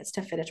and jackets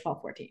to fit a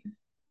 12, 14.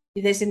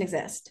 They just didn't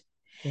exist.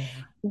 yeah.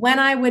 When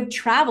I would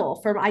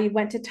travel I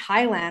went to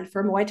Thailand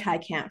for Muay Thai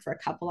camp for a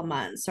couple of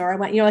months, or I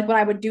went, like when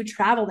I would do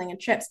traveling and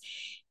trips,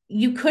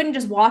 you couldn't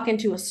just walk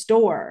into a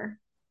store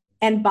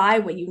and buy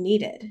what you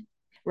needed,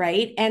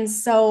 right? And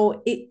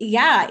so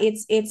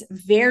it's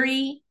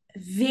very,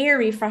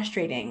 very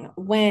frustrating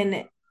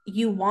when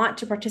you want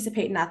to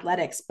participate in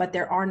athletics but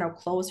there are no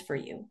clothes for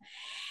you.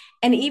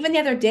 And even the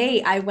other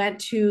day, I went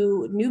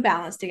to New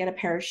Balance to get a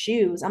pair of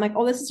shoes. I'm like,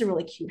 oh, this is a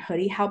really cute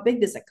hoodie. How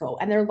big does it go?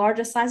 And their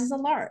largest size is a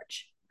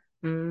large.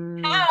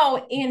 Mm,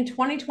 How in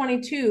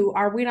 2022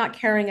 are we not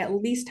carrying at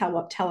least tell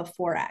a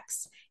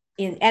 4X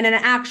and an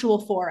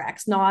actual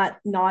 4X, not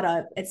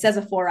a, it says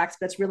a 4X,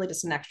 but it's really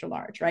just an extra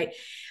large, right?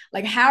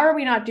 Like, how are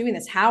we not doing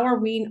this? How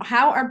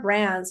are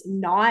brands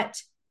not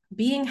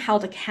being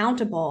held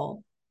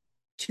accountable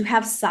to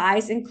have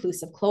size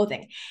inclusive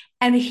clothing.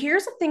 And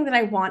here's the thing that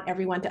I want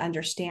everyone to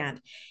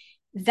understand: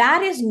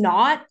 that is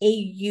not a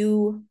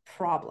you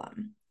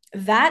problem.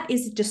 That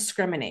is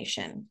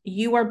discrimination.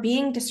 You are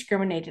being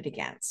discriminated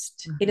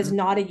against. It is Mhm.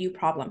 not a you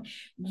problem.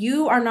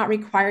 You are not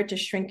required to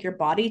shrink your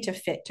body to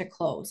fit to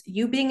clothes.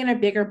 You being in a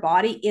bigger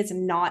body is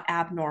not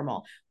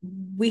abnormal.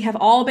 We have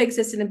all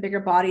existed in bigger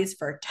bodies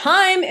for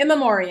time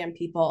immemorial,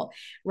 people,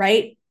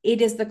 right?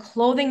 It is the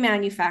clothing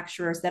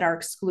manufacturers that are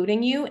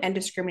excluding you and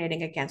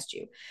discriminating against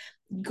you.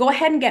 Go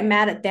ahead and get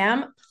mad at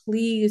them.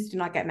 Please do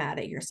not get mad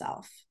at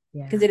yourself,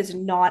 because Yeah. it is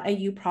not a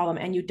you problem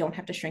and you don't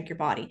have to shrink your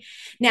body.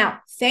 Now,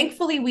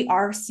 thankfully, we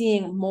are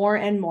seeing more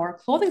and more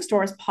clothing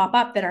stores pop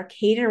up that are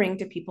catering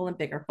to people in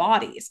bigger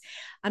bodies.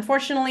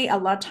 Unfortunately, a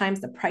lot of times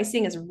the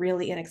pricing is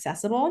really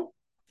inaccessible.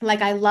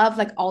 Like I love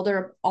like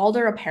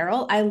Alder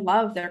Apparel. I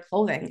love their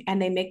clothing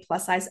and they make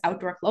plus size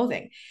outdoor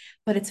clothing,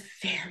 but it's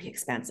very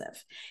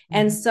expensive.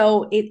 And Mhm.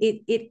 so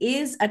it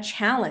is a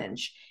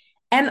challenge.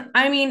 And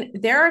I mean,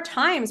 there are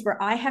times where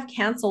I have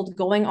canceled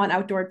going on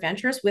outdoor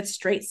adventures with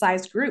straight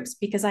sized groups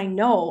because I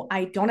know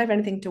I don't have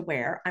anything to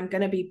wear. I'm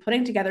going to be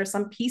putting together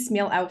some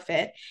piecemeal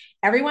outfit.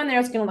 Everyone there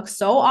is going to look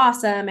so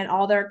awesome in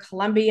all their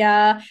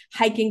Columbia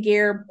hiking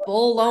gear,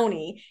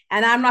 baloney.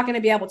 And I'm not going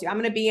to be able to. I'm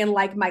going to be in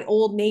like my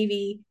Old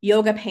Navy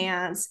yoga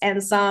pants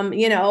and some,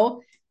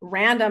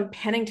 random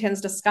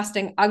Pennington's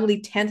disgusting, ugly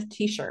 10th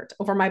t-shirt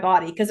over my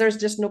body because there's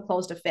just no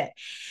clothes to fit.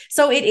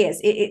 So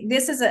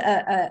this is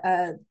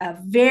a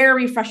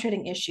very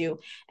frustrating issue.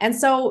 And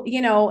so,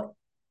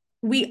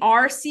 we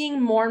are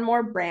seeing more and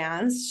more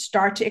brands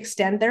start to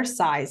extend their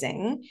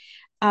sizing.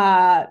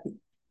 Uh,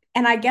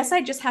 and I guess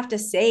I just have to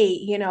say,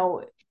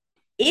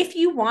 if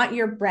you want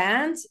your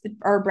brands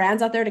or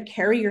brands out there to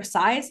carry your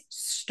size,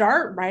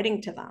 start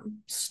writing to them.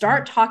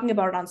 Start talking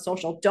about it on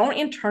social. Don't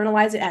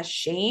internalize it as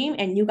shame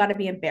and you got to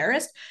be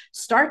embarrassed.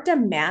 Start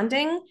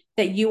demanding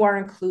that you are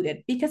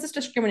included because it's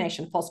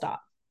discrimination, full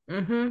stop.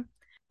 Mm-hmm.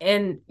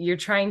 And you're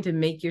trying to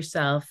make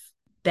yourself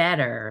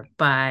better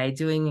by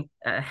doing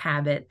a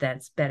habit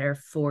that's better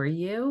for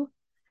you.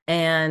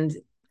 And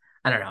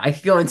I don't know, I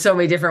could go in so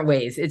many different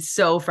ways. It's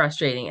so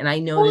frustrating. And I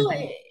know there's Well,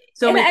 been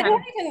so and many I don't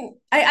times. even,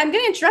 I'm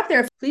going to interrupt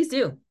there Please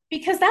do.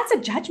 because that's a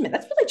judgment.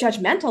 That's really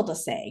judgmental to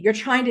say. You're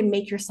trying to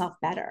make yourself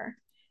better.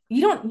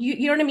 You know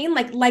what I mean?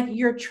 Like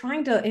you're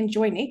trying to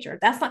enjoy nature.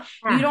 That's not,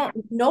 you Yeah. don't,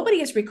 nobody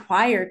is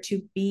required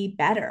to be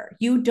better.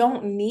 You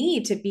don't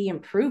need to be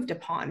improved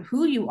upon.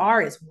 Who you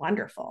are is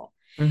wonderful.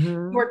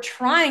 Mm-hmm. You're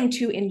trying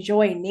to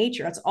enjoy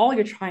nature. That's all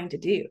you're trying to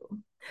do.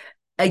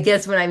 I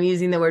guess when I'm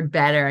using the word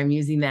better, I'm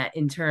using that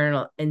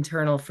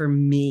internal for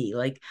me.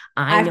 Like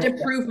I I have know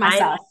to prove I'm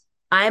myself.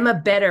 I'm a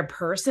better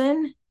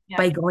person Yeah.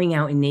 by going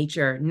out in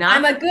nature,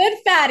 I'm a good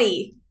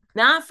fatty.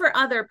 not for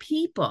other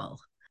people.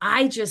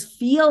 I just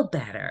feel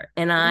better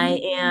and I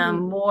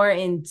am Mm, more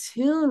in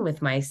tune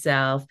with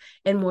myself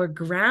and more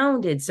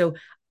grounded. So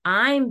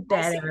I'm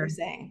I see what you're better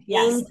saying.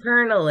 Yes.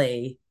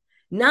 internally,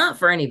 not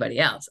for anybody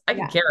else. I could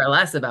Yeah. care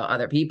less about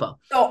other people.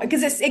 So,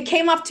 because it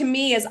came off to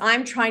me as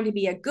I'm trying to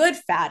be a good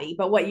fatty,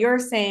 but what you're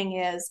saying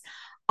is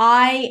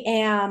I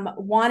am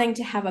wanting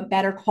to have a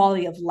better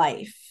quality of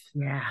life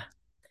Yeah.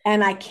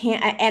 and I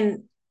can't,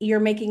 and you're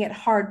making it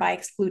hard by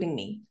excluding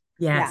me.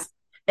 Yeah. Yes.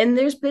 And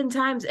there's been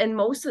times, and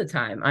most of the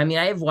time, I mean,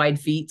 I have wide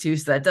feet too,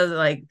 so that doesn't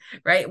like,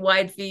 right?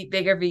 Wide feet,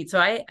 bigger feet.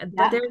 But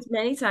Yeah. there's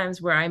many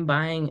times where I'm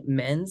buying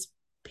men's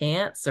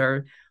pants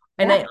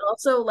and I Yeah.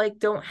 also like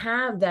don't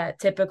have that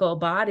typical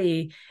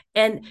body.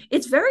 And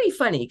it's very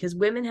funny because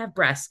women have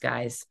breasts,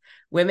 guys.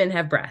 Women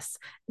have breasts.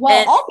 Well,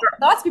 And also,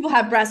 lots of people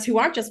have breasts who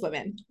aren't just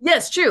women.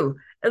 yes, true.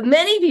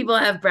 Many people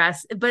have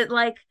breasts, but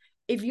like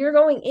if you're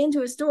going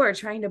into a store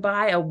trying to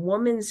buy a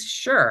woman's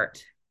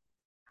shirt,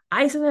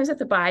 I sometimes have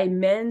to buy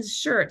men's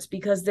shirts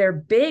because they're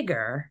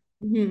bigger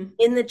Mm-hmm.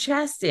 in the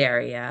chest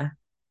area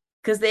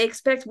because they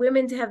expect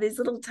women to have these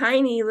little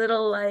tiny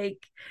little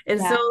like, and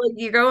so Yeah. like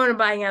you're going and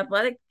buying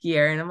athletic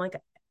gear and I'm like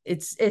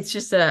it's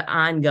just a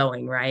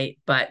ongoing, right?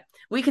 But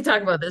we could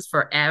talk about this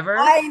forever.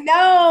 I What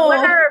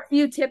know. are a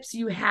few tips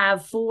you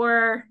have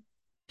for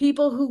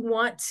people who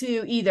want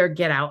to either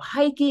get out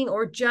hiking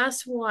or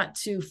just want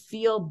to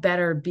feel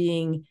better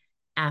being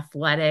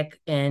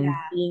athletic and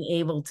Yeah. being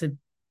able to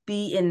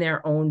be in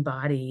their own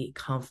body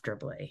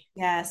comfortably?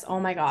 Yes. Oh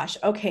my gosh.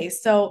 Okay.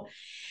 So,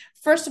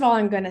 first of all,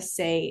 I'm going to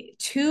say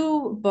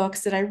two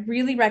books that I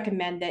really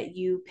recommend that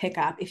you pick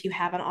up if you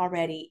haven't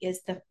already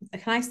is can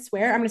I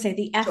swear? I'm going to say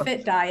Sure.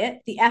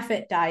 The F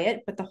It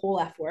Diet, but the whole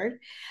F word,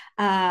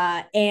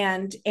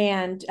 and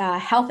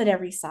Health at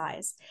Every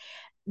Size.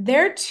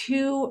 They're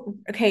two,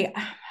 okay,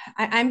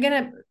 I'm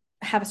going to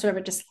have a sort of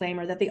a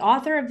disclaimer that the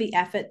author of the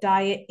F It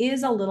Diet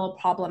is a little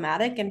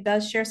problematic and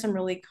does share some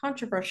really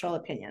controversial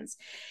opinions.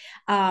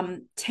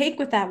 Take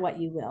with that what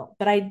you will.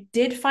 But I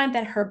did find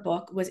that her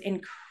book was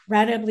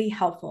incredibly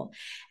helpful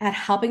at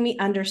helping me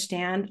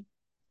understand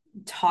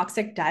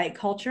toxic diet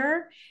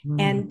culture Mm.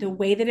 and the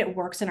way that it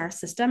works in our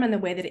system and the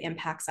way that it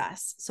impacts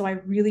us. So I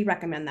really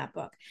recommend that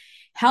book.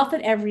 Health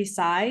at Every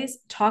Size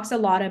talks a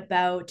lot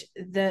about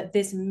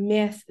this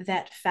myth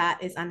that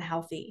fat is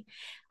unhealthy,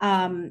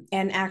 and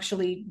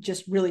actually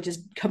just really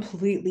just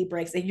completely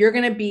breaks it. You're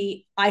going to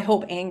be, I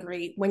hope,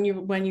 angry when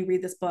you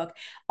read this book,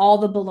 all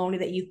the baloney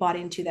that you've bought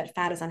into that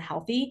fat is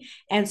unhealthy,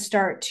 and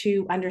start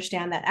to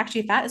understand that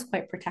actually fat is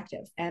quite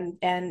protective, and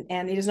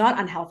it is not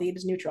unhealthy, it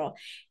is neutral,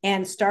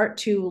 and start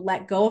to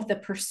let go of the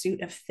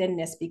pursuit of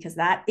thinness because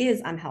that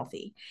is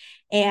unhealthy,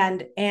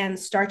 and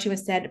start to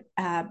instead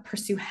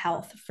pursue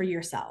health for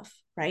yourself,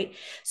 right?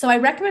 So I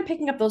recommend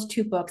picking up those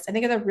two books. I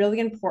think they're really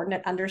important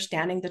at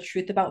understanding the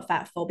truth about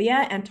fat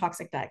phobia and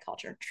toxic diet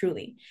culture,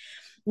 truly.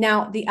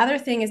 Now, the other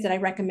thing is that I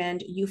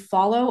recommend you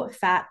follow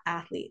fat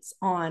athletes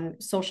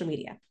on social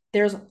media.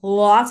 There's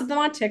lots of them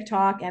on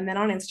TikTok and then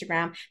on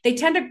Instagram. They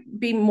tend to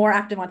be more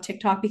active on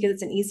TikTok because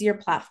it's an easier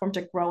platform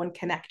to grow and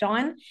connect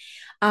on.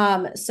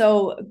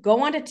 So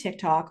go onto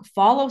TikTok,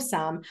 follow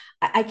some.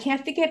 I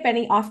can't think of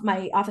any off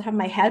the top of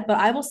my head, but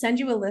I will send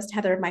you a list,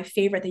 Heather, of my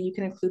favorite that you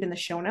can include in the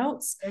show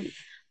notes.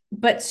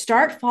 But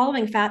start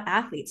following fat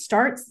athletes.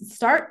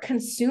 Start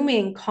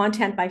consuming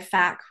content by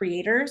fat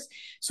creators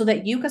so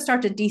that you can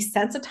start to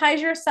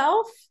desensitize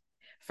yourself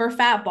for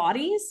fat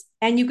bodies,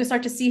 and you can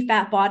start to see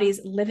fat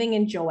bodies living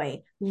in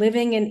joy,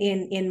 living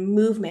in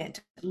movement,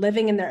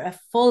 living in their a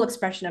full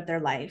expression of their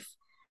life,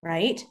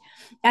 right?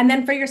 And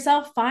then for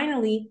yourself,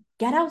 finally,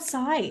 get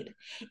outside.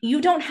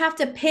 You don't have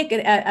to pick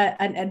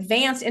an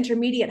advanced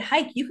intermediate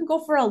hike. You can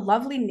go for a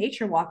lovely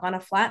nature walk on a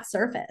flat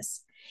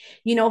surface.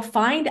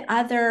 Find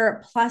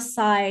other plus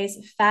size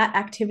fat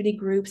activity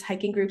groups,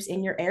 hiking groups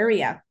in your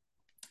area,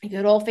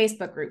 good old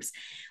Facebook groups.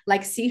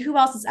 Like, see who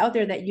else is out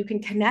there that you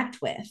can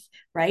connect with,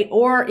 right?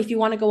 Or if you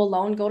want to go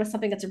alone, go to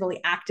something that's a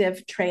really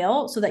active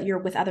trail so that you're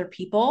with other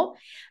people.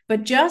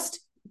 But just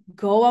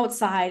go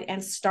outside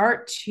and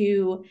start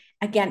to,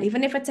 again,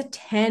 even if it's a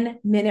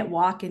 10-minute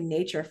walk in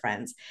nature,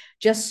 friends,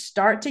 just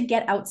start to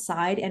get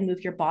outside and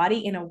move your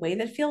body in a way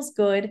that feels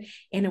good,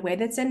 in a way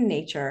that's in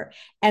nature,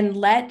 and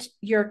let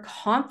your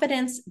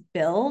confidence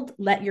build,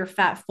 let your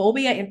fat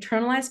phobia,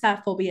 internalized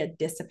fat phobia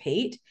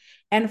dissipate,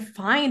 and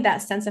find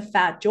that sense of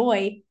fat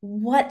joy,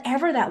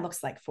 whatever that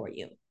looks like for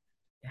you.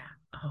 Yeah.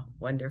 Oh,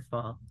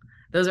 wonderful.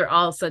 Those are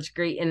all such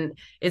great. And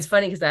it's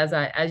funny because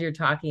as you're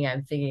talking,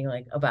 I'm thinking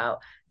like about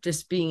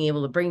just being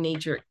able to bring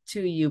nature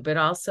to you, but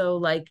also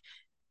like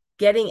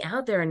getting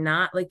out there and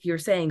not like you're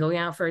saying, going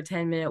out for a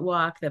 10-minute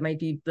walk that might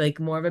be like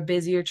more of a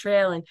busier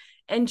trail,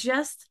 and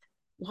just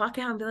walk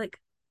out and be like,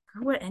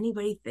 what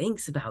anybody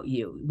thinks about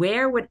you.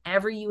 Wear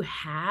whatever you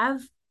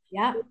have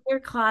Yeah. in your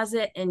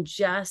closet and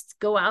just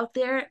go out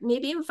there.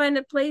 Maybe even find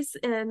a place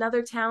in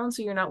another town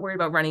so you're not worried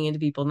about running into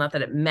people. Not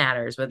that it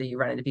matters whether you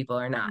run into people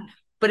or not.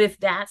 But if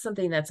that's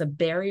something that's a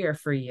barrier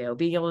for you,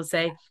 being able to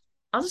say,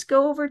 I'll just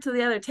go over to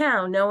the other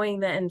town,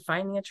 knowing that, and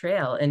finding a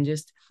trail and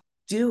just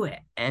do it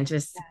and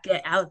just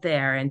get out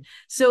there. And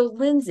so,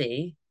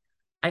 Lindsay,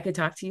 I could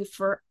talk to you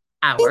for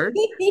hours,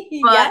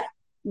 but Yeah.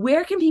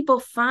 where can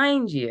people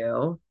find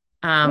you?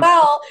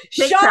 Well,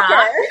 TikTok.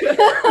 shocker.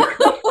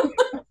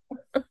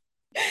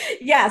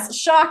 Yes,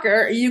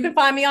 shocker. You can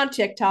find me on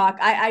TikTok.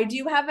 I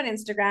do have an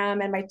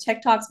Instagram, and my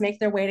TikToks make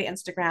their way to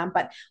Instagram,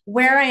 but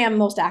where I am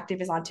most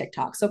active is on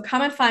TikTok. So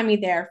come and find me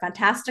there.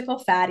 Fantastical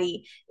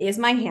Fatty is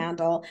my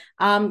handle.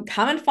 Come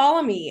and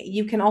follow me.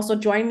 You can also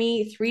join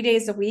me 3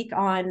 days a week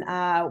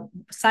on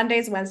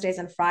Sundays, Wednesdays,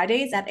 and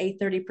Fridays at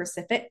 8:30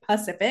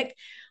 Pacific,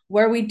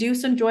 where we do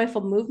some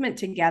joyful movement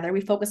together. We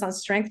focus on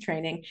strength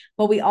training,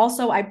 but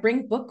I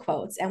bring book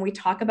quotes and we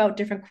talk about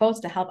different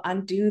quotes to help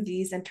undo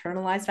these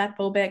internalized fat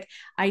phobic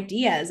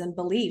ideas and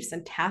beliefs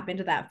and tap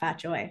into that fat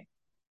joy.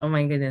 Oh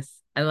my goodness.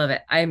 I love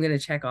it. I'm going to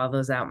check all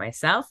those out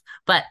myself.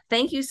 But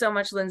thank you so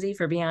much, Lindsay,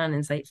 for being on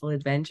Insightful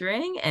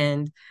Adventuring.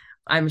 And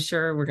I'm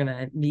sure we're going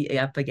to meet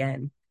up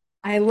again.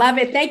 I love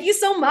it. Thank you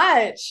so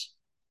much.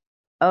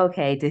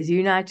 Okay. Did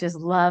you not just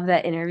love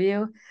that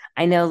interview?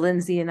 I know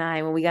Lindsay and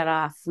I, when we got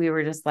off, we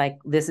were just like,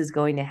 this is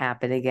going to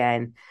happen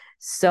again.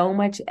 So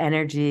much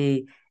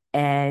energy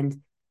and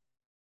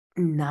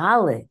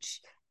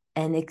knowledge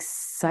and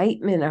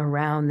excitement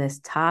around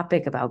this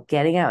topic about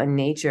getting out in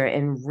nature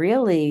and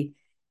really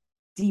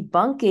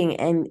debunking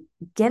and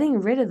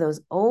getting rid of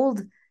those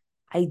old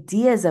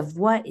ideas of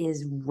what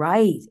is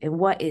right and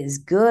what is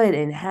good,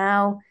 and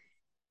how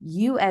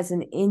you as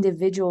an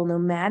individual, no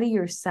matter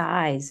your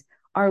size,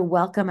 are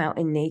welcome out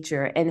in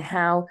nature, and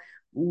how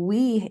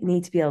we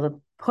need to be able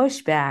to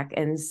push back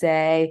and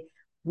say,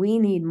 we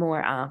need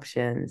more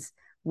options.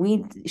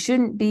 We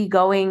shouldn't be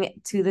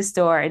going to the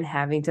store and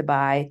having to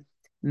buy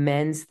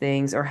men's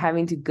things, or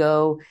having to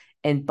go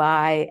and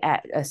buy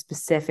at a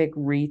specific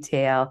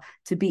retail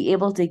to be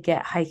able to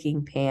get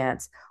hiking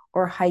pants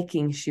or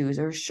hiking shoes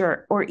or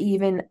shirt or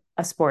even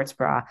a sports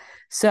bra.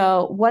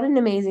 So, what an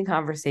amazing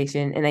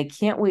conversation. And I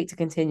can't wait to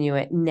continue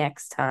it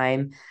next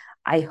time.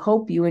 I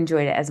hope you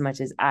enjoyed it as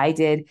much as I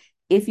did.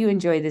 If you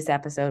enjoyed this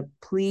episode,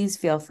 please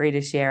feel free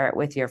to share it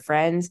with your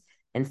friends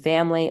and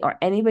family or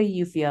anybody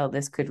you feel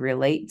this could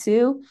relate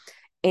to.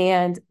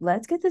 And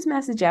let's get this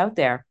message out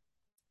there.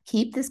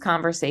 Keep this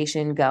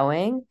conversation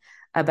going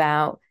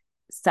about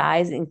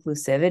size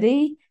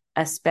inclusivity,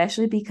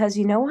 especially because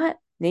you know what?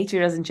 Nature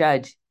doesn't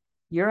judge.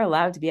 You're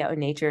allowed to be out in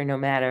nature no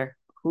matter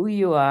who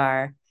you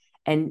are.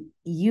 And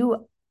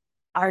you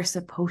are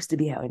supposed to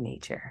be out in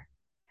nature,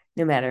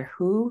 no matter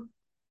who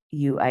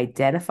you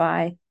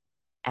identify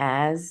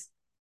as,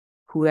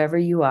 whoever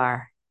you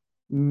are,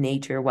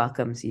 nature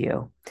welcomes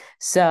you.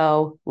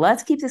 So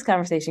let's keep this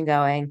conversation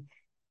going.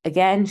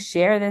 Again,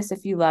 share this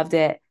if you loved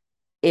it.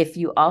 If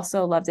you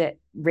also loved it,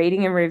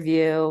 rating and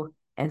review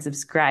and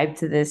subscribe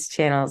to this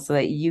channel so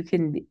that you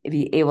can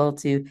be able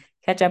to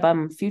catch up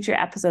on future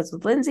episodes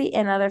with Lindsay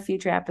and other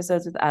future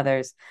episodes with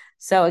others.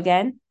 So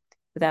again,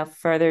 without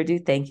further ado,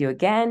 thank you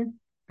again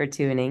for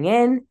tuning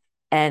in,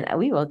 and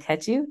we will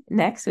catch you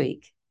next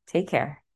week. Take care.